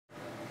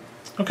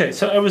Okay,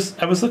 so I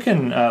was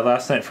looking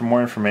last night for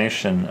more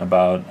information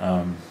about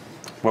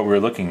what we were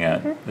looking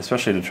at,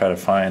 especially to try to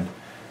find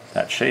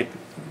that shape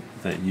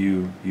that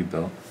you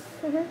built.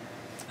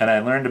 And I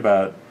learned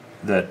about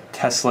that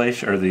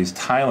tessellation, or these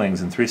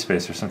tilings in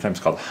 3-space, are sometimes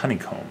called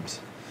honeycombs.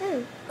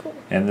 Cool.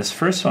 And this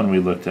first one we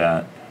looked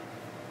at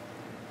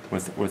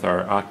with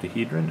our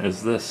octahedron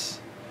is this.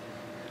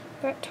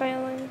 That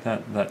tiling.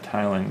 That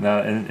tiling. Now,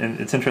 and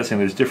it's interesting,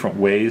 there's different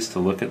ways to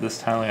look at this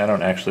tiling. I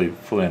don't actually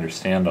fully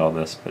understand all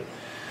this, but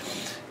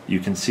you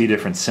can see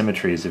different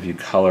symmetries if you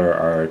color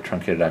our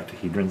truncated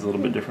octahedrons a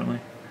little bit differently.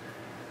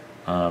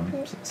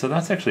 So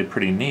that's actually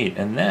pretty neat.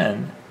 And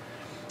then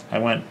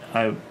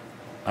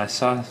I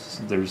saw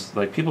there's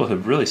like people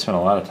have really spent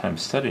a lot of time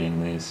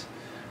studying these,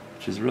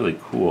 which is really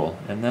cool.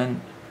 And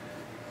then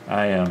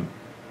I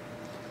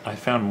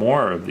found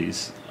more of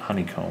these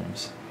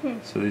honeycombs.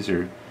 So these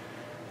are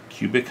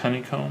cubic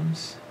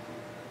honeycombs.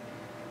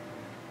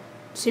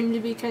 Seem to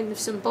be kind of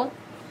simple.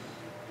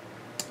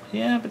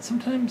 Yeah, but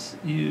sometimes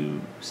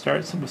you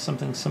start with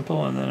something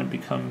simple and then it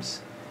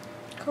becomes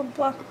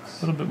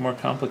Complex. a little bit more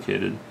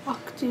complicated.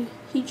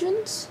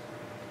 Octahedrons?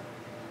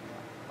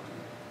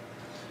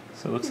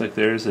 So it looks like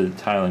there's a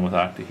tiling with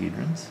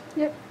octahedrons.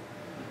 Yep.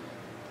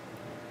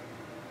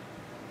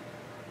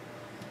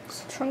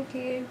 It's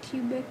truncated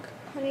cubic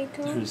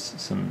honeycomb. There's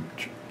some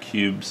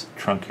cubes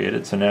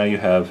truncated. So now you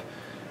have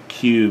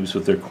cubes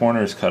with their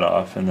corners cut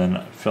off and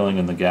then filling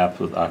in the gap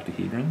with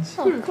octahedrons.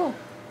 Oh, cool.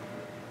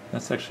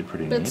 That's actually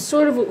pretty neat. That's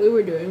sort of what we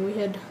were doing. We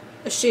had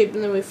a shape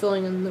and then we were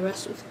filling in the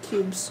rest with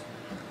cubes.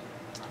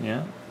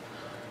 Yeah.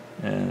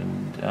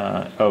 And,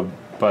 oh,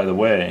 by the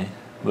way,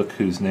 look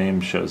whose name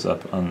shows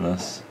up on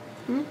this.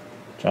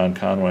 John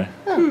Conway.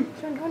 Oh,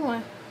 John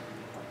Conway.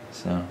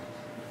 So,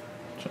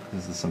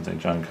 this is something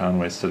John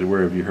Conway studied.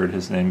 Where have you heard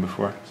his name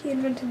before? He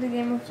invented the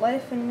game of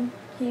life, and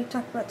he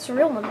talked about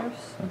surreal numbers.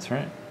 That's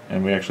right.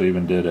 And we actually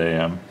even did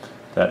a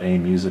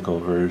musical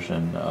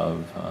version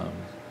of,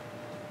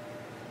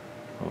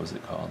 what was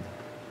it called?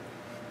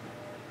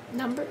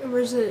 Number? Or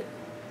was it...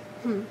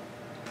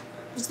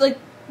 It's like,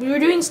 we were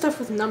doing stuff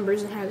with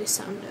numbers and how they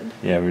sounded.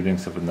 Yeah, we were doing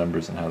stuff with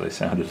numbers and how they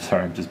sounded.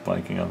 Sorry, I'm just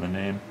blanking on the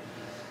name.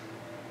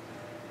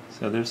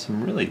 So there's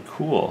some really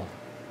cool.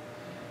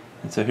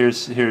 And so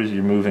here's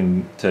you're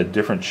moving to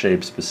different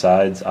shapes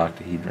besides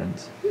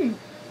octahedrons.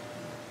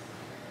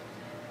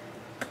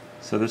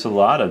 So there's a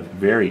lot of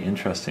very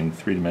interesting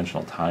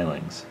three-dimensional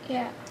tilings.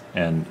 Yeah.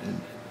 And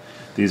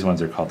these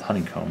ones are called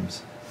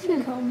honeycombs.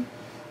 Honeycomb.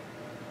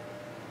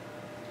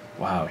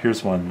 Wow,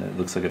 here's one that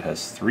looks like it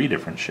has 3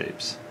 different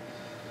shapes.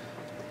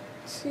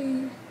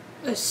 See.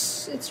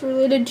 It's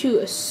related to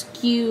a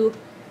skew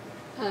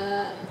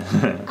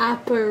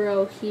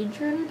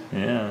aparohedron.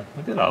 Yeah,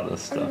 look at all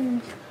this stuff.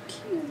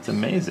 Cute. It's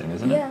amazing,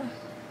 isn't Yeah.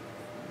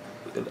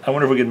 it? I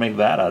wonder if we could make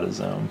that out of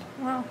Zoom.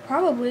 Wow.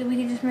 Probably we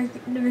could just make the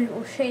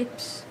individual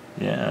shapes.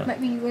 Yeah. Might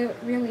be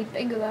really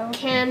big though.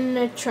 Can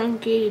a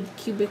truncated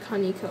cubic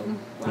honeycomb.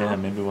 Wow. Yeah,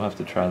 maybe we'll have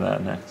to try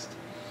that next.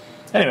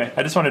 Anyway,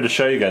 I just wanted to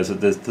show you guys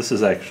that this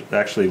is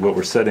actually what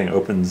we're studying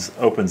opens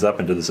up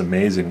into this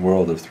amazing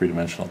world of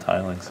three-dimensional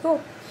tilings.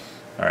 Cool.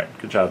 All right,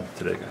 good job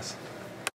today, guys.